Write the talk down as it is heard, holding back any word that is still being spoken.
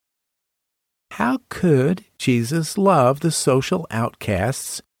how could Jesus love the social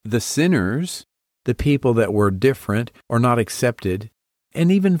outcasts, the sinners, the people that were different or not accepted,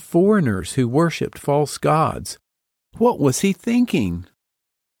 and even foreigners who worshipped false gods? What was he thinking?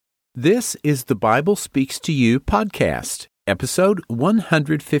 This is the Bible Speaks to You podcast, episode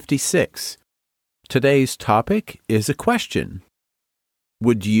 156. Today's topic is a question.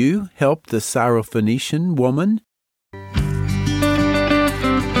 Would you help the Syrophoenician woman?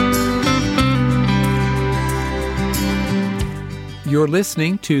 You're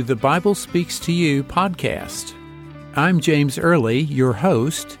listening to the Bible Speaks to You podcast. I'm James Early, your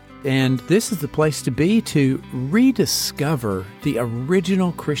host, and this is the place to be to rediscover the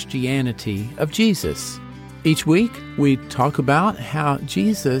original Christianity of Jesus. Each week, we talk about how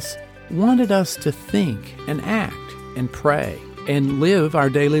Jesus wanted us to think and act and pray and live our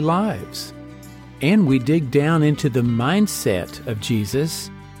daily lives. And we dig down into the mindset of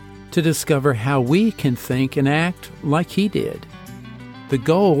Jesus to discover how we can think and act like he did. The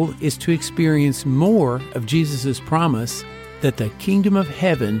goal is to experience more of Jesus' promise that the kingdom of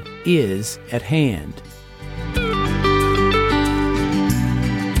heaven is at hand.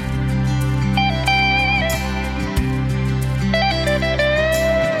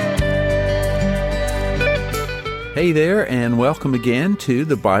 Hey there, and welcome again to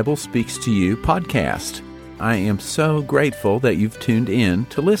the Bible Speaks to You podcast. I am so grateful that you've tuned in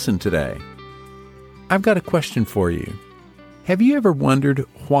to listen today. I've got a question for you. Have you ever wondered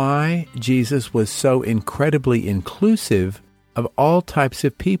why Jesus was so incredibly inclusive of all types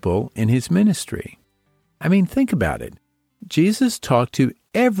of people in his ministry? I mean, think about it. Jesus talked to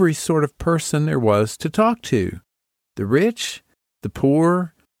every sort of person there was to talk to. The rich, the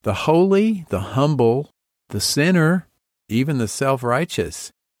poor, the holy, the humble, the sinner, even the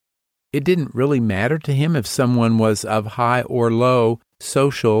self-righteous. It didn't really matter to him if someone was of high or low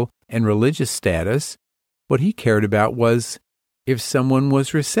social and religious status. What he cared about was if someone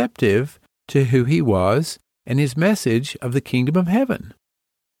was receptive to who he was and his message of the kingdom of heaven.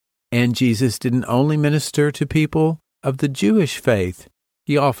 And Jesus didn't only minister to people of the Jewish faith.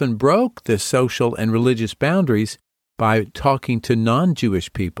 He often broke the social and religious boundaries by talking to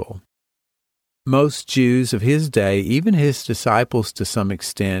non-Jewish people. Most Jews of his day, even his disciples to some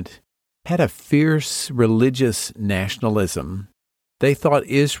extent, had a fierce religious nationalism. They thought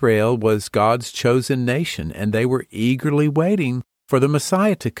Israel was God's chosen nation, and they were eagerly waiting for the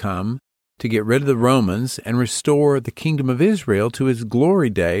Messiah to come to get rid of the Romans and restore the kingdom of Israel to its glory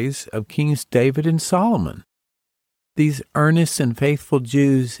days of Kings David and Solomon. These earnest and faithful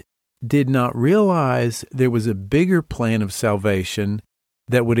Jews did not realize there was a bigger plan of salvation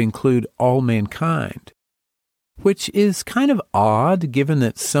that would include all mankind, which is kind of odd given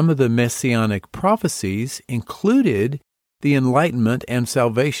that some of the messianic prophecies included the enlightenment and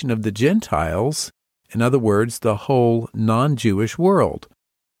salvation of the Gentiles, in other words, the whole non-Jewish world.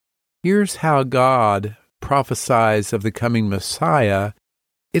 Here's how God prophesies of the coming Messiah.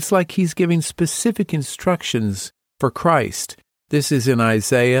 It's like he's giving specific instructions for Christ. This is in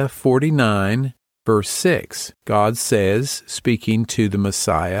Isaiah 49, verse 6. God says, speaking to the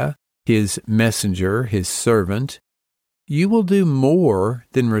Messiah, his messenger, his servant, "You will do more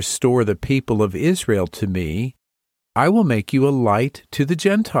than restore the people of Israel to me. I will make you a light to the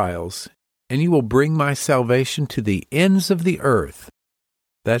Gentiles, and you will bring my salvation to the ends of the earth."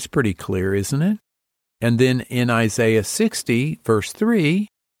 That's pretty clear, isn't it? And then in Isaiah 60, verse 3,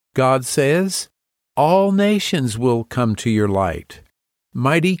 God says, "All nations will come to your light.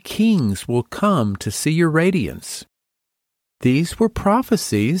 Mighty kings will come to see your radiance." These were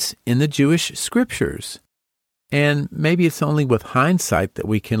prophecies in the Jewish scriptures. And maybe it's only with hindsight that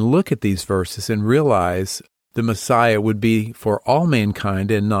we can look at these verses and realize the Messiah would be for all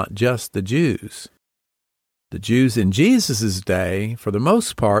mankind and not just the Jews. The Jews in Jesus' day, for the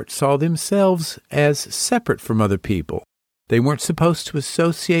most part, saw themselves as separate from other people. They weren't supposed to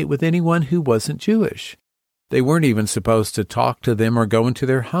associate with anyone who wasn't Jewish. They weren't even supposed to talk to them or go into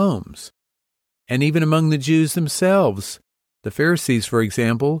their homes. And even among the Jews themselves, the Pharisees, for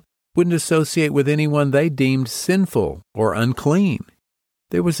example, wouldn't associate with anyone they deemed sinful or unclean.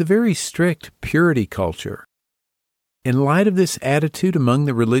 There was a very strict purity culture. In light of this attitude among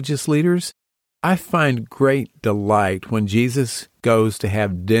the religious leaders, I find great delight when Jesus goes to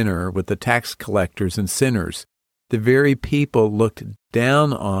have dinner with the tax collectors and sinners, the very people looked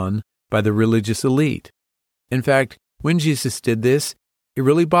down on by the religious elite. In fact, when Jesus did this, it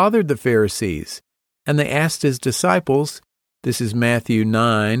really bothered the Pharisees, and they asked his disciples, this is Matthew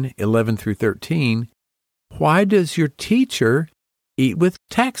 9:11 through 13, "Why does your teacher eat with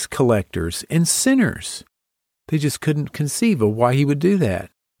tax collectors and sinners?" They just couldn't conceive of why he would do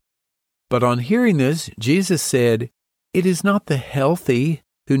that. But on hearing this, Jesus said, "It is not the healthy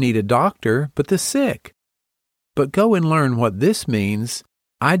who need a doctor, but the sick. But go and learn what this means.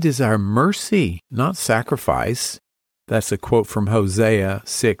 I desire mercy, not sacrifice." That's a quote from Hosea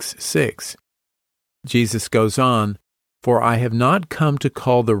 6:6. Jesus goes on, "For I have not come to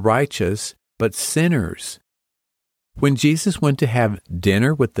call the righteous, but sinners." When Jesus went to have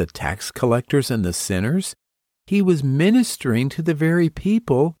dinner with the tax collectors and the sinners, he was ministering to the very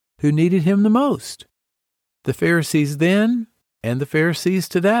people who needed him the most. The Pharisees then and the Pharisees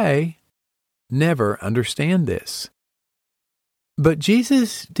today never understand this. But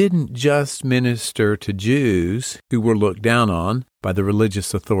Jesus didn't just minister to Jews who were looked down on by the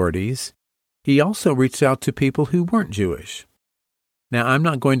religious authorities. He also reached out to people who weren't Jewish. Now, I'm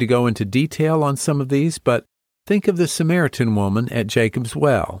not going to go into detail on some of these, but think of the Samaritan woman at Jacob's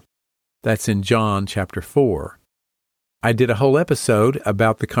well. That's in John chapter 4. I did a whole episode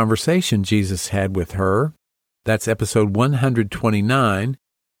about the conversation Jesus had with her. That's episode 129,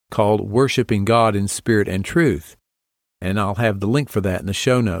 called Worshiping God in Spirit and Truth. And I'll have the link for that in the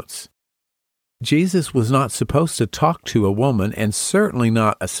show notes. Jesus was not supposed to talk to a woman, and certainly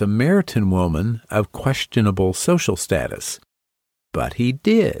not a Samaritan woman of questionable social status. But he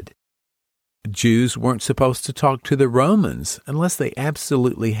did. Jews weren't supposed to talk to the Romans unless they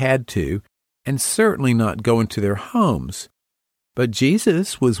absolutely had to, and certainly not go into their homes. But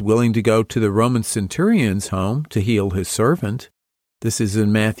Jesus was willing to go to the Roman centurion's home to heal his servant. This is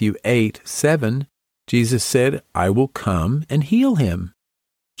in Matthew 8:7. Jesus said, "I will come and heal him."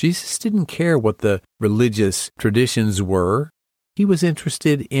 Jesus didn't care what the religious traditions were. He was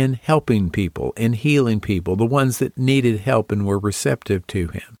interested in helping people, in healing people, the ones that needed help and were receptive to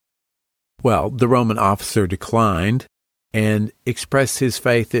him. Well, the Roman officer declined and expressed his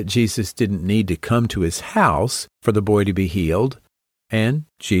faith that Jesus didn't need to come to his house for the boy to be healed, and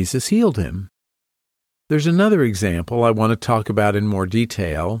Jesus healed him. There's another example I want to talk about in more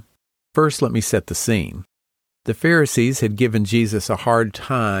detail. First, let me set the scene. The Pharisees had given Jesus a hard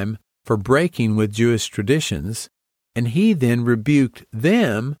time for breaking with Jewish traditions, and he then rebuked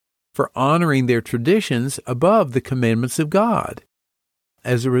them for honoring their traditions above the commandments of God.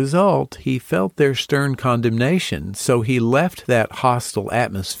 As a result, he felt their stern condemnation, so he left that hostile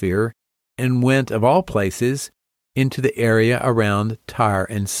atmosphere and went, of all places, into the area around Tyre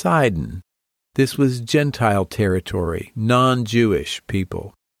and Sidon. This was Gentile territory, non-Jewish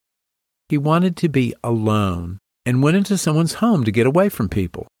people. He wanted to be alone and went into someone's home to get away from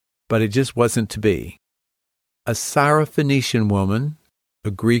people, but it just wasn't to be. A Syrophoenician woman,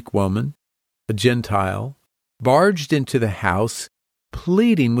 a Greek woman, a Gentile, barged into the house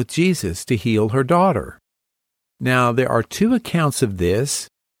pleading with Jesus to heal her daughter. Now, there are two accounts of this,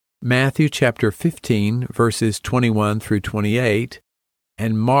 Matthew chapter 15, verses 21 through 28,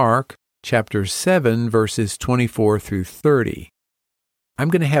 and Mark chapter 7, verses 24 through 30. I'm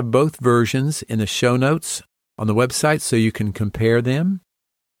going to have both versions in the show notes on the website so you can compare them.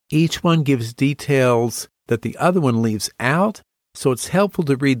 Each one gives details that the other one leaves out, so it's helpful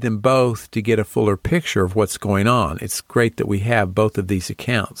to read them both to get a fuller picture of what's going on. It's great that we have both of these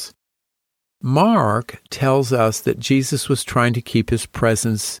accounts. Mark tells us that Jesus was trying to keep his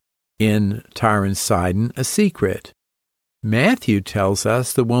presence in Tyre and Sidon a secret. Matthew tells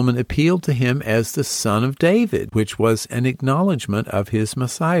us the woman appealed to him as the Son of David, which was an acknowledgement of his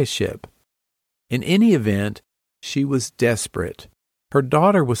messiahship. In any event, she was desperate. Her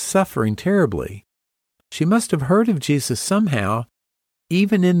daughter was suffering terribly. She must have heard of Jesus somehow.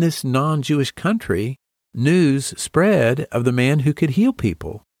 Even in this non-Jewish country, news spread of the man who could heal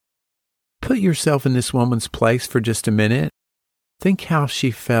people. Put yourself in this woman's place for just a minute. Think how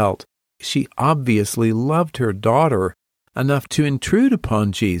she felt. She obviously loved her daughter enough to intrude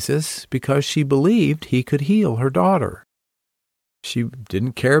upon Jesus because she believed he could heal her daughter. She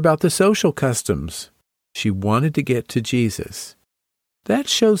didn't care about the social customs. She wanted to get to Jesus. That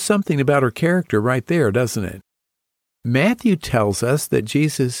shows something about her character right there, doesn't it? Matthew tells us that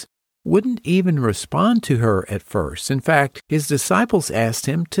Jesus wouldn't even respond to her at first. In fact, his disciples asked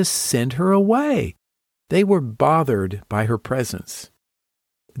him to send her away. They were bothered by her presence.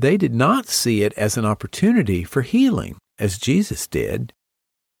 They did not see it as an opportunity for healing, as Jesus did.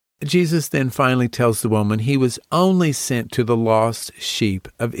 Jesus then finally tells the woman he was only sent to the lost sheep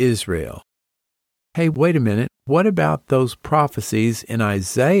of Israel. Hey, wait a minute. What about those prophecies in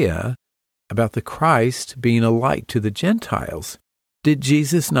Isaiah about the Christ being a light to the Gentiles? Did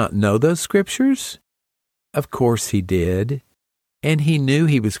Jesus not know those scriptures? Of course he did. And he knew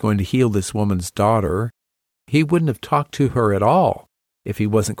he was going to heal this woman's daughter. He wouldn't have talked to her at all if he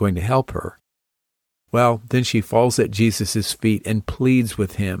wasn't going to help her. Well, then she falls at Jesus' feet and pleads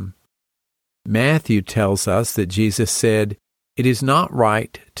with him. Matthew tells us that Jesus said, "It is not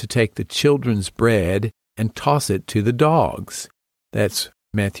right to take the children's bread and toss it to the dogs." That's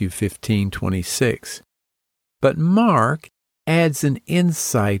Matthew 15:26. But Mark adds an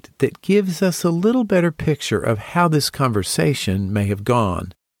insight that gives us a little better picture of how this conversation may have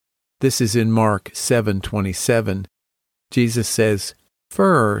gone. This is in Mark 7:27. Jesus says,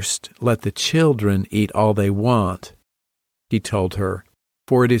 "First, let the children eat all they want." He told her,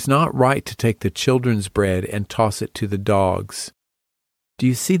 "For it is not right to take the children's bread and toss it to the dogs." Do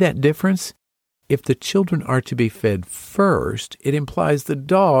you see that difference? If the children are to be fed first, it implies the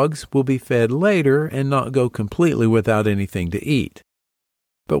dogs will be fed later and not go completely without anything to eat.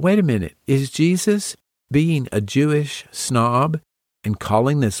 But wait a minute, is Jesus being a Jewish snob and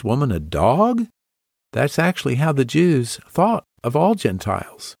calling this woman a dog? That's actually how the Jews thought of all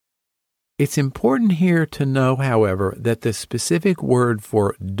Gentiles. It's important here to know, however, that the specific word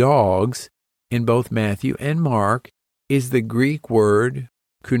for dogs in both Matthew and Mark is the Greek word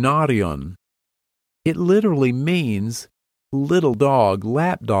kunarion. It literally means little dog,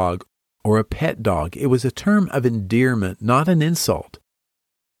 lap dog, or a pet dog. It was a term of endearment, not an insult.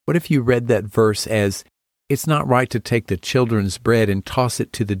 What if you read that verse as, "It's not right to take the children's bread and toss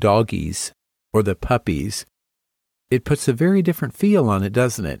it to the doggies or the puppies"? It puts a very different feel on it,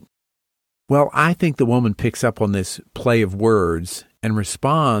 doesn't it? Well, I think the woman picks up on this play of words and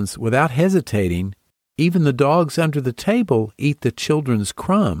responds without hesitating, "Even the dogs under the table eat the children's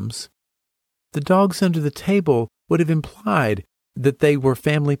crumbs." The dogs under the table would have implied that they were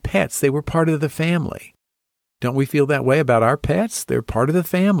family pets. They were part of the family. Don't we feel that way about our pets? They're part of the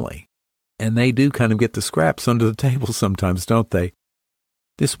family. And they do kind of get the scraps under the table sometimes, don't they?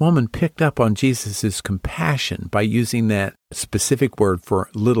 This woman picked up on Jesus' compassion by using that specific word for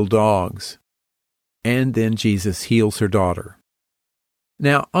little dogs. And then Jesus heals her daughter.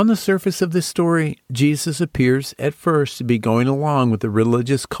 Now, on the surface of this story, Jesus appears at first to be going along with the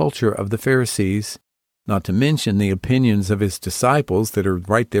religious culture of the Pharisees, not to mention the opinions of his disciples that are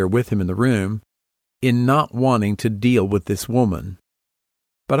right there with him in the room, in not wanting to deal with this woman.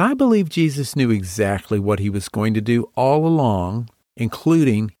 But I believe Jesus knew exactly what he was going to do all along,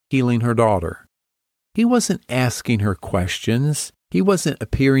 including healing her daughter. He wasn't asking her questions. He wasn't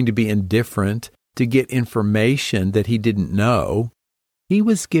appearing to be indifferent to get information that he didn't know. He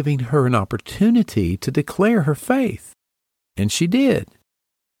was giving her an opportunity to declare her faith, and she did.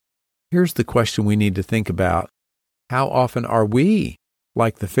 Here's the question we need to think about. How often are we,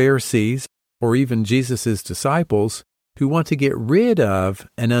 like the Pharisees or even Jesus' disciples, who want to get rid of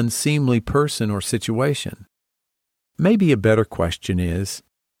an unseemly person or situation? Maybe a better question is,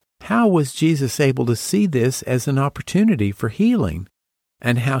 how was Jesus able to see this as an opportunity for healing?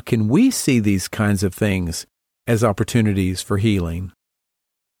 And how can we see these kinds of things as opportunities for healing?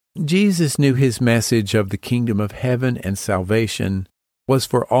 Jesus knew his message of the kingdom of heaven and salvation was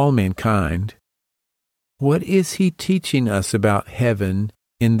for all mankind. What is he teaching us about heaven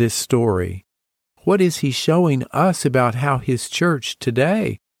in this story? What is he showing us about how his church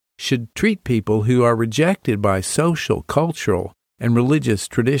today should treat people who are rejected by social, cultural, and religious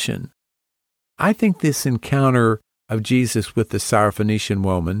tradition? I think this encounter of Jesus with the Syrophoenician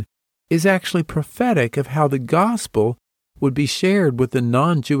woman is actually prophetic of how the gospel would be shared with the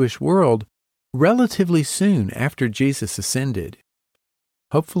non-Jewish world relatively soon after Jesus ascended.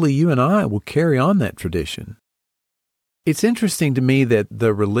 Hopefully you and I will carry on that tradition. It's interesting to me that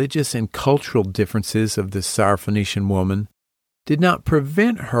the religious and cultural differences of this Syrophoenician woman did not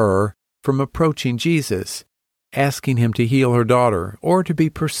prevent her from approaching Jesus, asking him to heal her daughter, or to be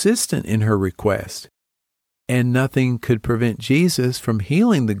persistent in her request. And nothing could prevent Jesus from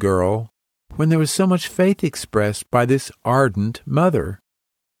healing the girl when there was so much faith expressed by this ardent mother.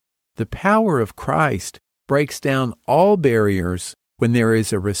 The power of Christ breaks down all barriers when there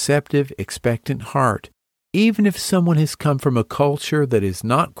is a receptive, expectant heart, even if someone has come from a culture that is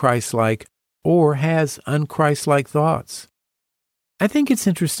not Christ-like or has un-Christ-like thoughts. I think it's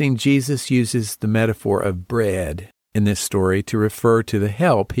interesting Jesus uses the metaphor of bread in this story to refer to the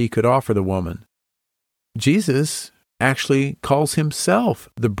help he could offer the woman. Jesus actually calls himself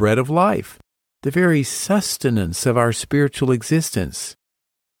the bread of life, the very sustenance of our spiritual existence.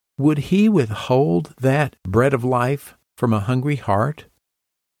 Would he withhold that bread of life from a hungry heart?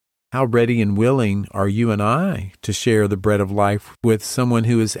 How ready and willing are you and I to share the bread of life with someone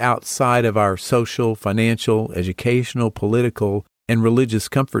who is outside of our social, financial, educational, political, and religious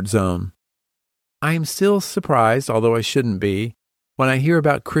comfort zone? I am still surprised, although I shouldn't be, when I hear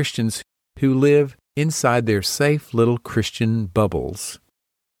about Christians who live inside their safe little Christian bubbles.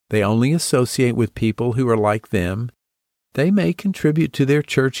 They only associate with people who are like them, They may contribute to their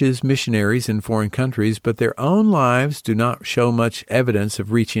church's missionaries in foreign countries, but their own lives do not show much evidence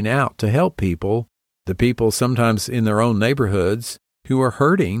of reaching out to help people, the people sometimes in their own neighborhoods, who are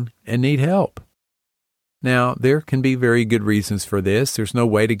hurting and need help. Now, there can be very good reasons for this. There's no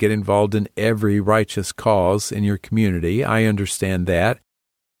way to get involved in every righteous cause in your community. I understand that.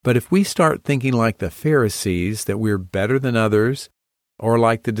 But if we start thinking like the Pharisees, that we're better than others, or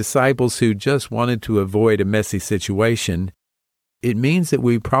like the disciples who just wanted to avoid a messy situation, it means that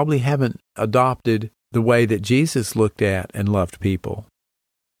we probably haven't adopted the way that Jesus looked at and loved people.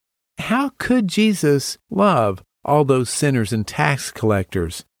 How could Jesus love all those sinners and tax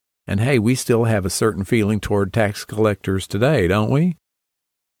collectors? And hey, we still have a certain feeling toward tax collectors today, don't we?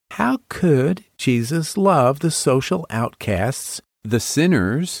 How could Jesus love the social outcasts, the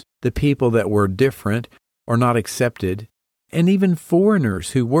sinners, the people that were different or not accepted, and even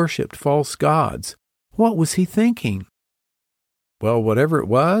foreigners who worshiped false gods? What was he thinking? Well, whatever it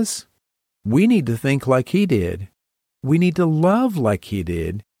was, we need to think like he did. We need to love like he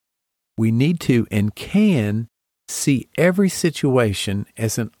did. We need to and can see every situation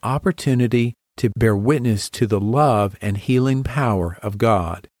as an opportunity to bear witness to the love and healing power of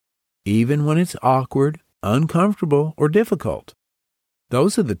God, even when it's awkward, uncomfortable, or difficult.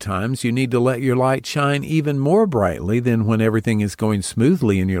 Those are the times you need to let your light shine even more brightly than when everything is going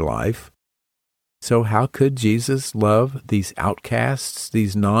smoothly in your life. So how could Jesus love these outcasts,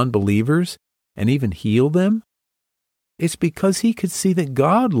 these non-believers, and even heal them? It's because he could see that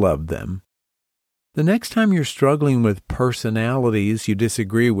God loved them. The next time you're struggling with personalities you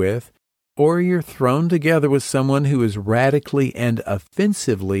disagree with, or you're thrown together with someone who is radically and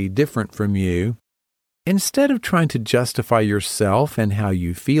offensively different from you, instead of trying to justify yourself and how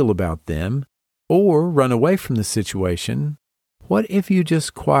you feel about them, or run away from the situation, what if you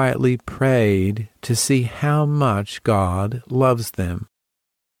just quietly prayed to see how much God loves them?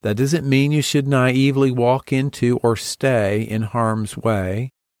 That doesn't mean you should naively walk into or stay in harm's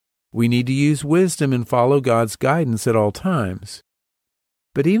way. We need to use wisdom and follow God's guidance at all times.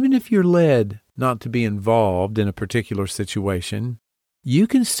 But even if you're led not to be involved in a particular situation, you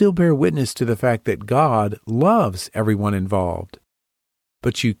can still bear witness to the fact that God loves everyone involved.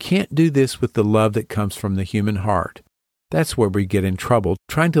 But you can't do this with the love that comes from the human heart. That's where we get in trouble,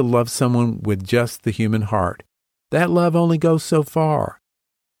 trying to love someone with just the human heart. That love only goes so far.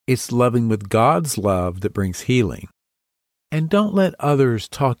 It's loving with God's love that brings healing. And don't let others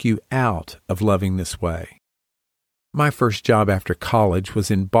talk you out of loving this way. My first job after college was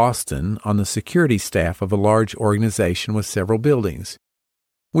in Boston on the security staff of a large organization with several buildings.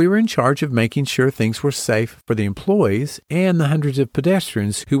 We were in charge of making sure things were safe for the employees and the hundreds of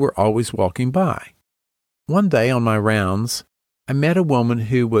pedestrians who were always walking by. One day on my rounds, I met a woman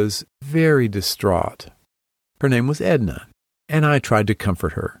who was very distraught. Her name was Edna, and I tried to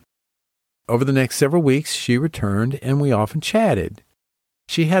comfort her. Over the next several weeks, she returned, and we often chatted.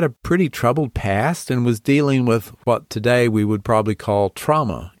 She had a pretty troubled past and was dealing with what today we would probably call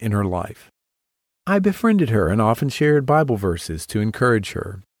trauma in her life. I befriended her and often shared Bible verses to encourage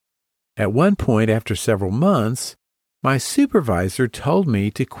her. At one point, after several months, my supervisor told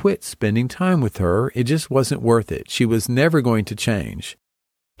me to quit spending time with her. It just wasn't worth it. She was never going to change.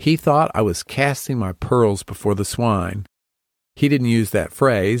 He thought I was casting my pearls before the swine. He didn't use that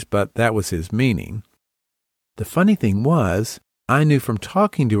phrase, but that was his meaning. The funny thing was, I knew from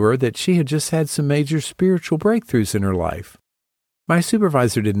talking to her that she had just had some major spiritual breakthroughs in her life. My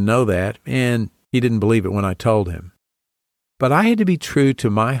supervisor didn't know that, and he didn't believe it when I told him. But I had to be true to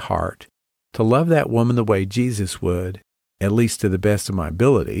my heart, to love that woman the way Jesus would, at least to the best of my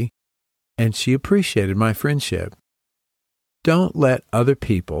ability, and she appreciated my friendship. Don't let other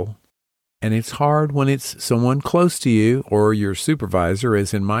people, and it's hard when it's someone close to you or your supervisor,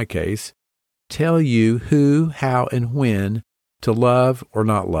 as in my case, tell you who, how, and when to love or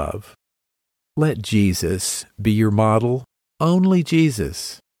not love. Let Jesus be your model, only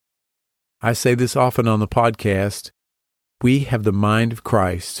Jesus. I say this often on the podcast. We have the mind of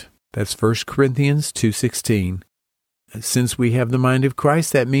Christ. That's 1 Corinthians 2:16. Since we have the mind of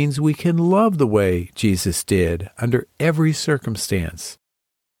Christ, that means we can love the way Jesus did under every circumstance.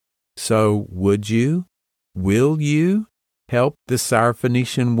 So will you help the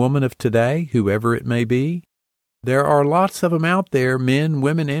Syrophoenician woman of today, whoever it may be? There are lots of them out there, men,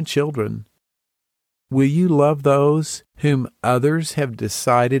 women, and children. Will you love those whom others have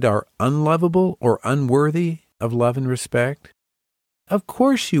decided are unlovable or unworthy of love and respect? Of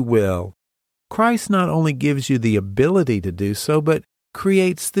course you will. Christ not only gives you the ability to do so, but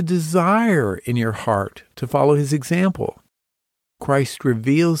creates the desire in your heart to follow his example. Christ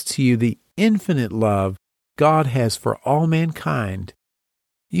reveals to you the infinite love God has for all mankind,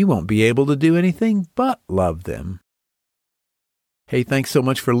 you won't be able to do anything but love them. Hey, thanks so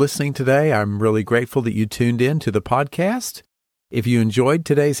much for listening today. I'm really grateful that you tuned in to the podcast. If you enjoyed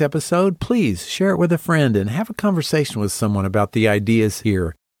today's episode, please share it with a friend and have a conversation with someone about the ideas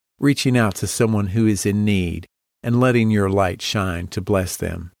here, reaching out to someone who is in need and letting your light shine to bless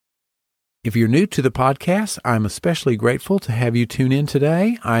them. If you're new to the podcast, I'm especially grateful to have you tune in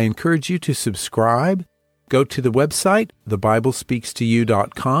today. I encourage you to subscribe. Go to the website,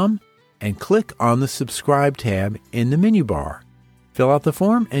 thebiblespeakstoyou.com, and click on the subscribe tab in the menu bar. Fill out the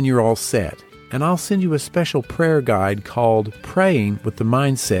form and you're all set. And I'll send you a special prayer guide called Praying with the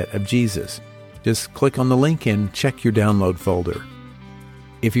Mindset of Jesus. Just click on the link and check your download folder.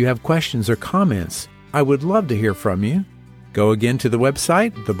 If you have questions or comments, I would love to hear from you. Go again to the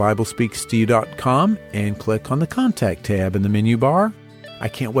website, thebiblespeakstoyou.com, and click on the Contact tab in the menu bar. I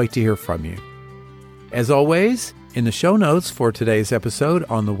can't wait to hear from you. As always, in the show notes for today's episode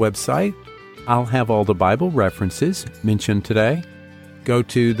on the website, I'll have all the Bible references mentioned today. Go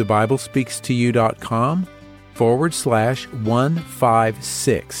to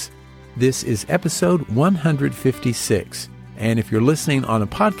thebiblespeakstoyou.com/156. This is episode 156. And if you're listening on a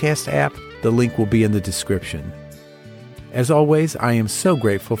podcast app, the link will be in the description. As always, I am so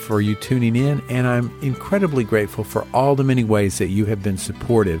grateful for you tuning in, and I'm incredibly grateful for all the many ways that you have been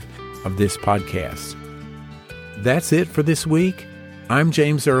supportive of this podcast. That's it for this week. I'm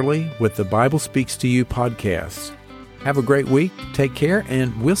James Early with the Bible Speaks to You podcast. Have a great week, take care,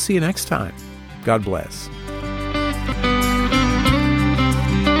 and we'll see you next time. God bless.